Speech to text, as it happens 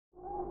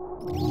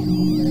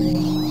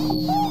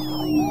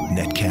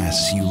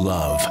Netcasts you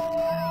love.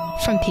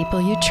 From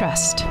people you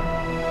trust.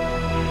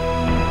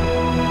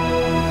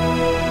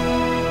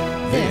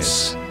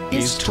 This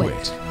is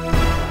Twit.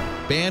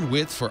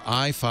 Bandwidth for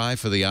iFive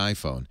for the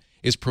iPhone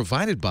is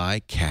provided by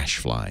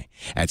CacheFly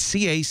at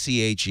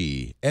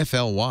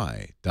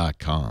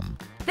CacheFly.com.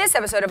 This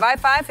episode of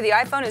iFive for the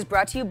iPhone is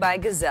brought to you by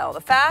Gazelle,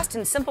 the fast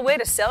and simple way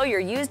to sell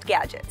your used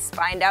gadgets.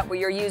 Find out what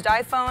your used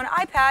iPhone,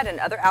 iPad, and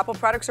other Apple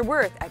products are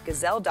worth at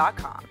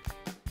Gazelle.com.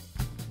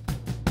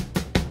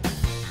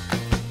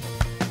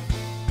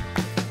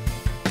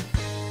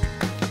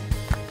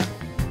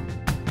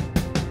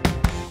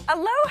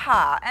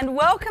 Aloha, and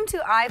welcome to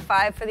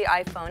iFive for the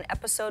iPhone,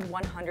 episode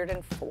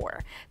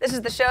 104. This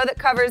is the show that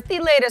covers the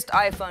latest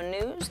iPhone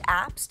news,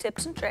 apps,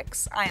 tips, and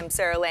tricks. I am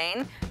Sarah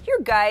Lane, your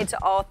guide to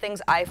all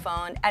things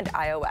iPhone and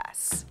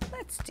iOS.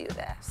 Let's do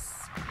this.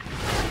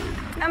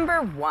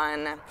 Number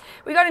 1.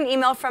 We got an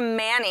email from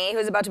Manny,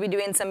 who's about to be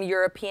doing some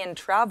European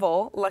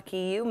travel. Lucky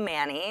you,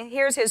 Manny.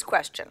 Here's his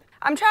question.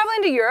 I'm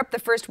traveling to Europe the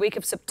first week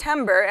of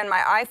September, and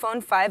my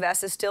iPhone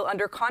 5S is still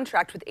under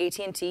contract with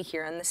AT&T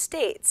here in the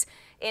States.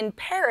 In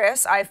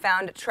Paris, I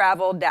found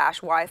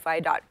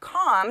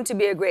travel-wifi.com to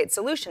be a great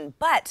solution,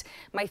 but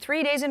my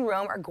 3 days in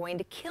Rome are going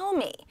to kill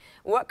me.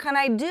 What can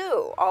I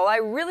do? All I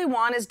really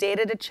want is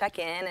data to check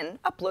in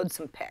and upload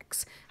some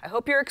pics. I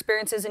hope your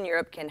experiences in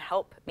Europe can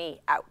help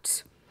me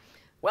out.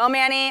 Well,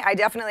 Manny, I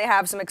definitely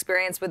have some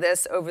experience with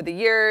this over the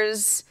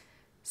years,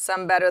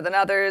 some better than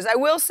others. I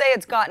will say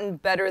it's gotten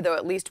better, though,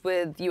 at least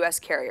with US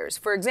carriers.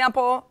 For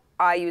example,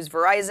 I use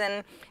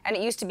Verizon, and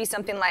it used to be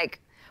something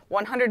like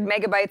 100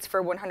 megabytes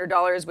for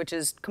 $100, which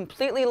is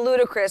completely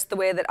ludicrous the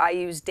way that I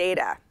use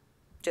data.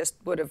 Just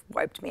would have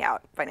wiped me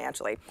out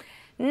financially.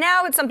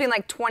 Now it's something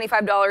like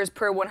 $25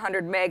 per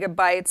 100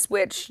 megabytes,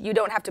 which you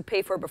don't have to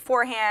pay for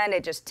beforehand.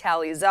 It just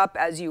tallies up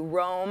as you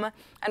roam.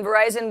 And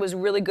Verizon was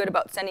really good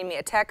about sending me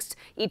a text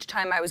each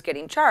time I was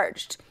getting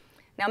charged.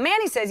 Now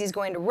Manny says he's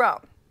going to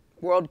Rome,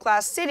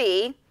 world-class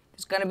city.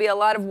 There's going to be a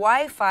lot of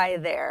Wi-Fi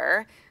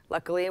there.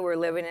 Luckily, we're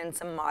living in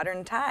some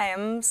modern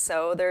times,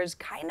 so there's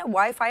kind of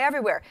Wi-Fi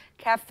everywhere.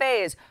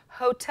 Cafes,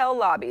 hotel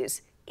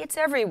lobbies, it's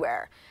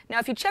everywhere. Now,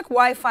 if you check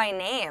Wi-Fi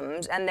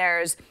names and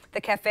there's the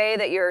cafe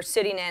that you're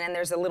sitting in and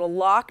there's a little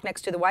lock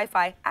next to the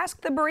Wi-Fi, ask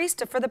the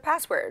barista for the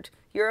password.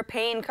 You're a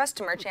paying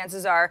customer,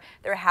 chances are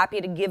they're happy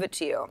to give it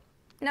to you.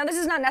 Now, this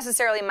is not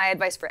necessarily my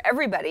advice for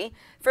everybody.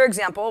 For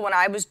example, when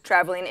I was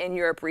traveling in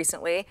Europe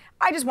recently,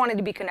 I just wanted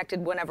to be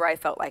connected whenever I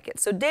felt like it,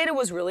 so data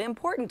was really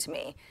important to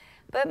me.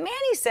 But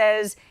Manny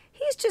says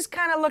he's just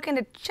kind of looking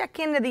to check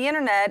into the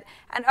internet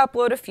and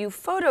upload a few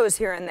photos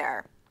here and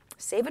there.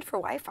 Save it for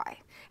Wi-Fi.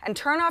 And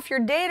turn off your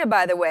data,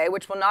 by the way,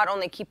 which will not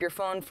only keep your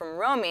phone from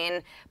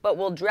roaming, but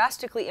will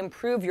drastically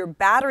improve your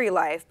battery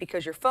life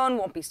because your phone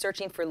won't be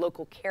searching for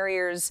local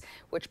carriers,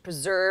 which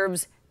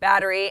preserves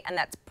battery, and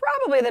that's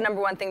probably the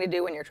 #1 thing to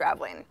do when you're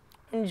traveling.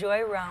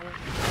 Enjoy Rome.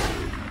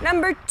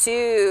 Number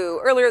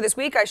 2. Earlier this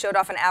week, I showed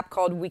off an app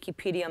called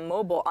Wikipedia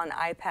Mobile on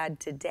iPad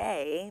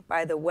Today.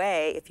 By the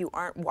way, if you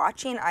aren't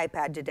watching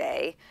iPad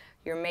Today,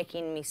 you're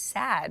making me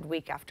sad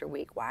week after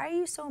week. Why are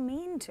you so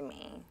mean to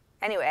me?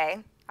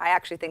 Anyway, I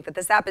actually think that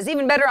this app is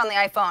even better on the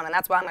iPhone, and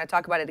that's why I'm going to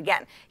talk about it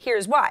again.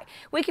 Here's why.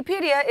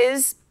 Wikipedia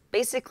is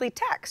basically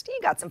text. You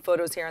got some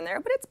photos here and there,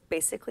 but it's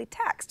basically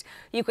text.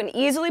 You can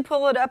easily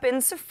pull it up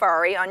in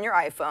Safari on your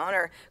iPhone,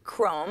 or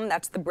Chrome,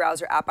 that's the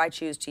browser app I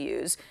choose to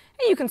use,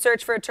 and you can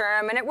search for a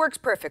term and it works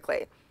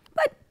perfectly.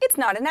 But it's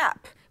not an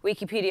app.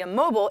 Wikipedia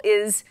Mobile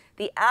is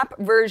the app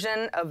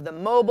version of the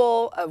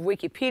mobile of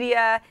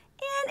Wikipedia,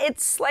 and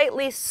it's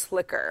slightly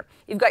slicker.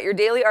 You've got your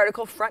daily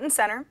article front and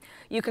center.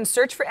 You can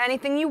search for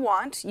anything you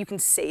want. You can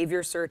save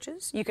your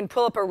searches. You can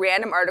pull up a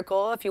random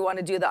article if you want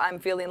to do the I'm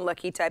feeling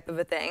lucky type of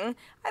a thing.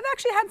 I've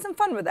actually had some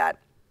fun with that.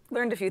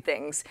 Learned a few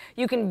things.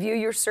 You can view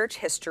your search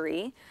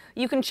history.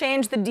 You can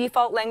change the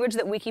default language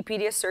that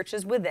Wikipedia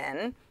searches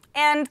within.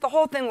 And the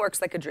whole thing works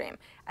like a dream.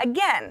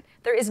 Again,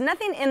 there is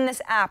nothing in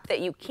this app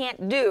that you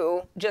can't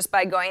do just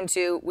by going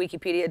to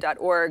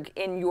wikipedia.org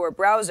in your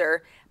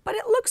browser, but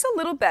it looks a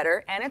little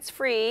better, and it's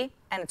free,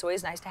 and it's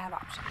always nice to have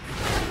options.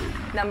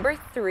 Number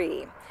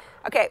 3.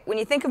 Okay, when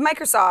you think of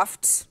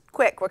Microsoft,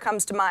 quick, what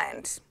comes to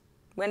mind?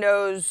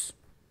 Windows,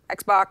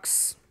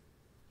 Xbox,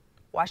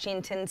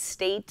 Washington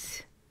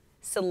State,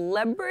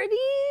 celebrities?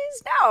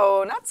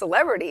 No, not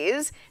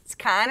celebrities. It's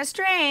kind of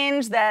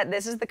strange that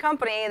this is the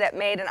company that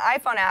made an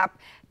iPhone app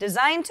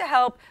designed to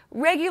help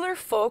regular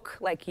folk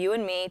like you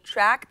and me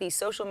track the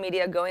social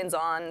media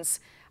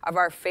goings-ons of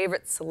our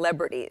favorite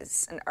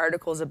celebrities and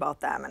articles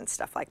about them and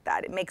stuff like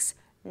that. It makes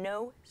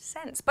no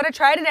sense. But I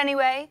tried it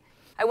anyway.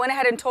 I went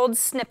ahead and told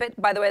Snipp3t,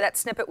 by the way,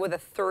 that's Snipp3t with a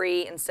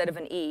 3 instead of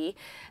an E,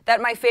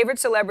 that my favorite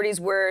celebrities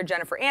were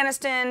Jennifer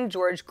Aniston,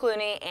 George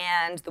Clooney,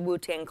 and the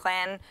Wu-Tang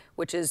Clan,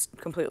 which is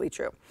completely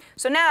true.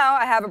 So now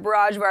I have a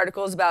barrage of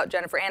articles about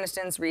Jennifer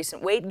Aniston's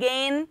recent weight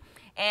gain,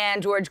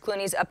 and George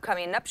Clooney's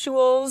upcoming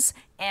nuptials,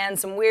 and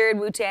some weird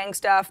Wu-Tang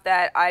stuff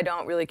that I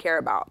don't really care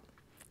about.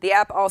 The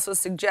app also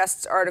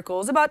suggests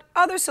articles about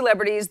other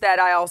celebrities that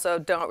I also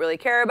don't really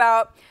care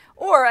about,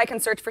 or I can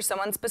search for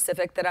someone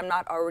specific that I'm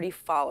not already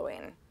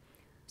following.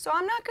 So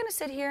I'm not going to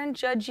sit here and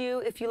judge you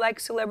if you like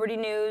celebrity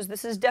news.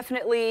 This is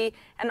definitely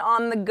an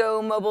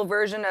on-the-go mobile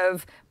version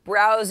of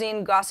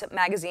browsing gossip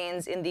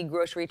magazines in the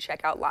grocery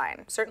checkout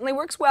line. Certainly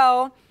works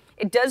well.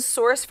 It does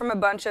source from a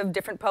bunch of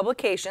different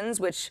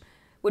publications, which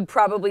would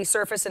probably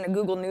surface in a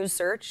Google News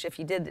search if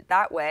you did it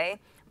that way.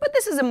 But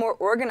this is a more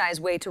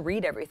organized way to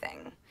read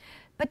everything.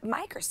 But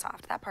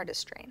Microsoft, that part is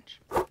strange.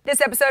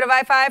 This episode of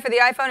iFive for the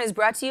iPhone is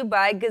brought to you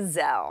by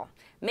Gazelle.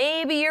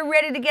 Maybe you're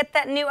ready to get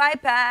that new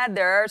iPad,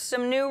 there are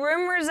some new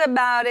rumors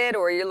about it,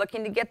 or you're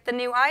looking to get the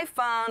new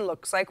iPhone,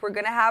 looks like we're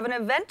gonna have an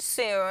event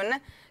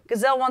soon.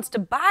 Gazelle wants to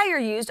buy your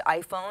used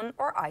iPhone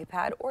or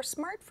iPad or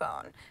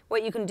smartphone.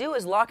 What you can do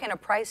is lock in a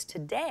price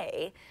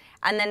today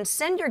and then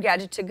send your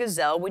gadget to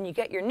Gazelle when you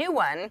get your new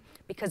one,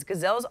 because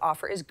Gazelle's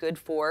offer is good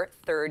for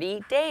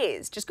 30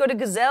 days. Just go to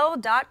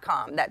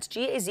gazelle.com, that's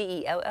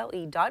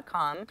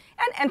Gazelle.com, and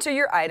enter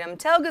your item.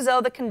 Tell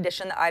Gazelle the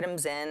condition the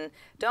item's in.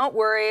 Don't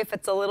worry if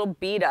it's a little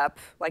beat up,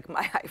 like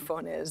my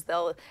iPhone is.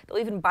 They'll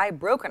even buy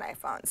broken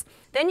iPhones.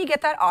 Then you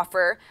get that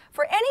offer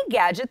for any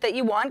gadget that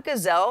you want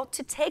Gazelle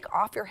to take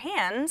off your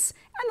hands,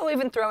 and they'll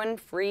even throw in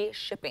free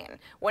shipping.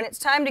 When it's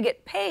time to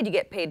get paid, you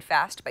get paid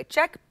fast by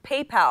check,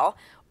 PayPal,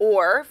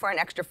 or for an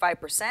extra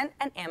 5%,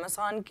 an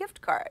Amazon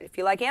gift card. If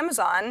you like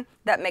Amazon,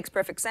 that makes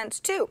perfect sense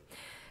too.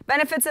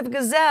 Benefits of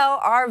Gazelle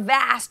are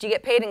vast. You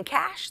get paid in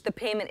cash, the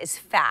payment is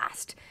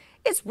fast.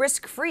 It's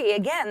risk-free.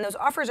 Again, those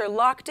offers are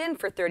locked in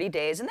for 30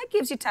 days, and that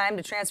gives you time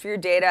to transfer your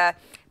data,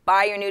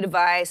 buy your new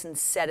device, and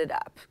set it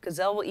up.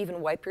 Gazelle will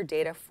even wipe your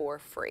data for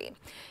free.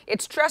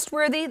 It's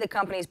trustworthy. The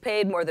company's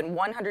paid more than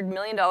 $100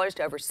 million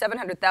to over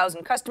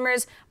 700,000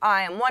 customers.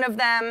 I am one of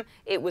them.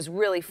 It was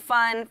really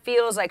fun.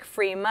 Feels like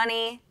free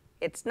money.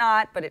 It's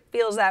not, but it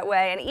feels that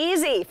way. And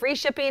easy, free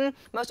shipping.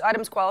 Most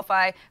items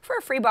qualify for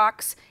a free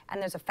box,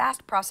 and there's a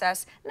fast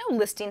process. No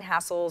listing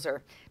hassles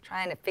or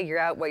trying to figure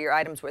out what your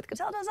item's worth.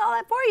 Gazelle does all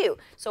that for you.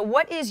 So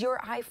what is your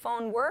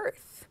iPhone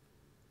worth?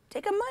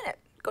 Take a minute.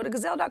 Go to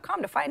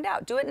gazelle.com to find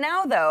out. Do it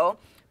now, though,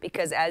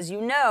 because as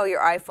you know, your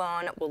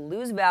iPhone will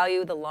lose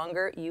value the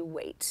longer you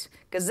wait.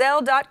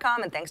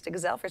 Gazelle.com, and thanks to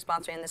Gazelle for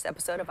sponsoring this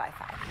episode of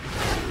iFive.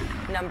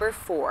 Number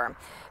 4.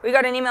 We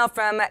got an email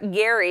from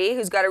Gary,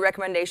 who's got a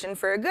recommendation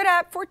for a good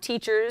app for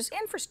teachers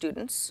and for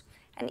students.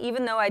 And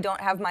even though I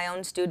don't have my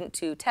own student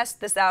to test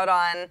this out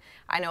on,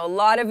 I know a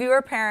lot of you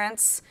are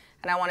parents,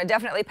 and I want to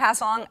definitely pass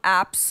along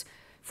apps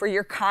for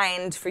your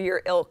kind, for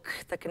your ilk,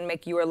 that can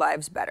make your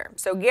lives better.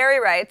 So Gary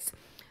writes,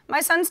 my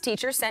son's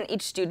teacher sent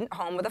each student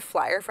home with a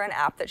flyer for an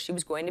app that she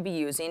was going to be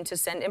using to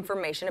send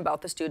information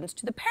about the students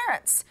to the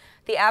parents.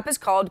 The app is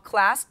called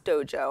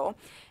ClassDojo,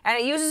 and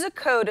it uses a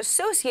code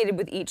associated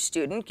with each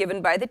student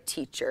given by the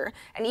teacher,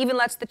 and even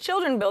lets the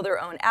children build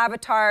their own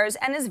avatars,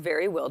 and is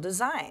very well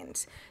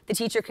designed. The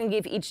teacher can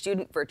give each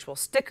student virtual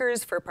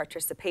stickers for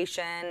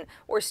participation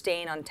or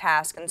staying on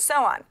task, and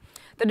so on.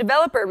 The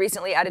developer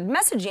recently added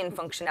messaging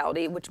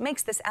functionality, which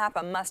makes this app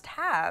a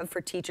must-have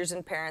for teachers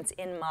and parents,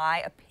 in my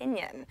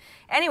opinion.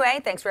 Anyway,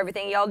 thanks for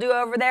everything y'all do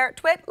over there at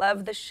Twit.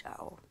 Love the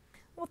show.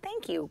 Well,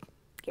 thank you,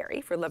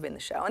 Gary, for loving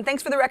the show, and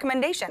thanks for the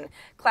recommendation.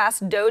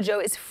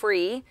 ClassDojo is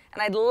free,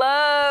 and I'd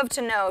love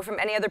to know from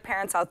any other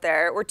parents out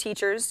there, or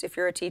teachers, if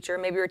you're a teacher,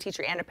 maybe you're a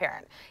teacher and a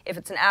parent, if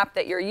it's an app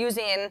that you're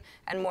using,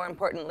 and more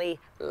importantly,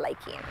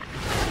 liking.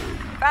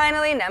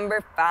 Finally,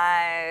 number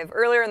 5.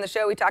 Earlier in the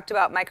show, we talked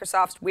about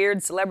Microsoft's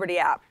weird celebrity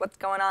app. What's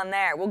going on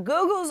there? Well,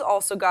 Google's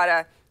also got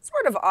a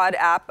sort of odd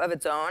app of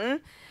its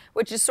own,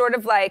 which is sort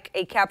of like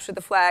a capture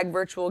the flag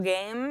virtual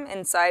game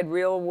inside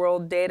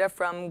real-world data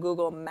from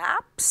Google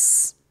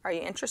Maps. Are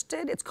you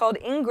interested? It's called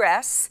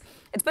Ingress.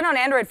 It's been on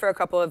Android for a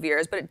couple of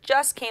years, but it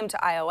just came to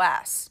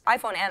iOS,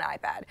 iPhone and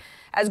iPad.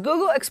 As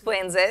Google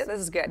explains it, this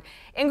is good,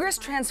 Ingress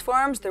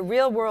transforms the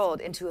real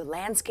world into a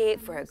landscape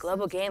for a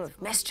global game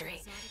of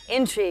mystery,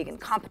 intrigue, and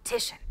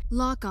competition.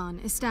 Lock-on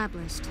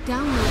established.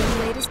 Downloading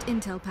latest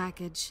Intel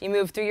package. You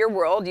move through your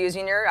world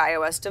using your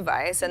iOS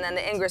device and then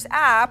the Ingress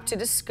app to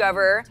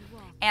discover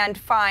and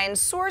find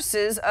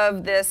sources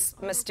of this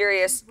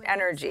mysterious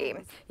energy.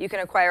 You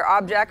can acquire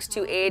objects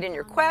to aid in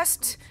your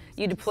quest,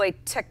 you deploy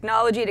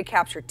technology to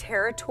capture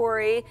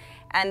territory,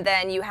 and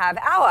then you have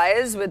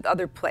allies with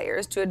other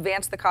players to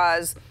advance the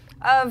cause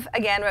of,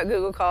 again, what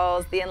Google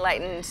calls the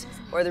enlightened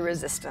or the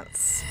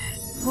resistance.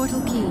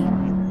 Portal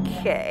key.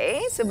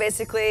 Okay, so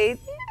basically,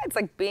 yeah, it's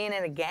like being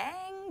in a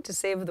gang to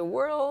save the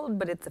world,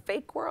 but it's a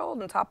fake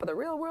world on top of the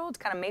real world. It's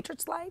kind of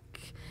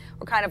Matrix-like,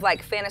 or kind of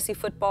like fantasy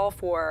football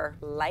for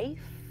life.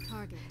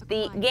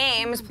 The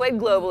game is played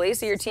globally,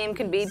 so your team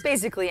can be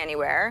basically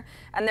anywhere,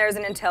 and there's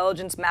an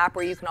intelligence map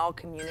where you can all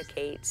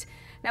communicate.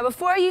 Now,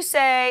 before you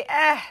say,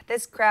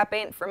 this crap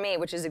ain't for me,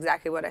 which is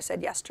exactly what I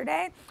said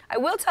yesterday, I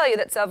will tell you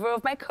that several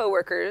of my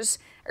coworkers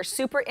are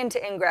super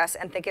into Ingress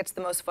and think it's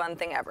the most fun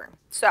thing ever.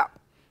 So,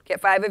 get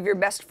 5 of your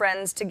best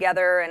friends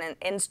together and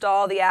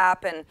install the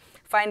app and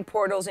find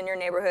portals in your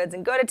neighborhoods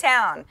and go to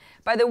town.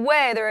 By the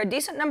way, there are a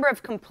decent number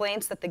of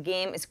complaints that the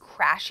game is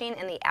crashing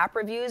in the app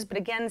reviews, but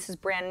again, this is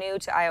brand new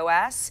to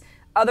iOS.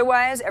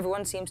 Otherwise,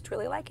 everyone seems to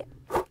really like it.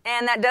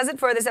 And that does it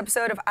for this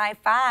episode of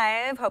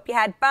iFive. Hope you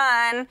had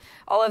fun.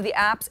 All of the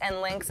apps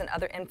and links and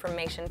other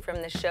information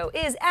from the show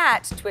is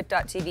at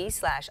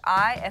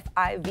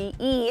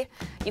twit.tv/ifive.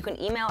 You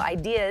can email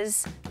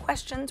ideas,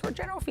 questions, or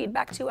general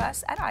feedback to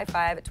us at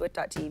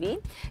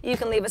iFive@twit.tv. You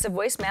can leave us a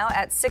voicemail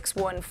at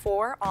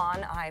 614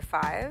 on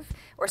iFive,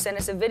 or send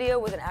us a video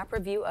with an app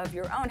review of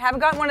your own. Haven't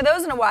gotten one of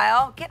those in a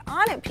while. Get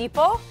on it,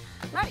 people.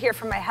 I'm not here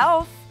for my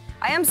health.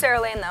 I am Sarah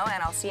Lane, though,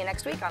 and I'll see you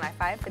next week on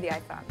iFive for the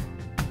iPhone.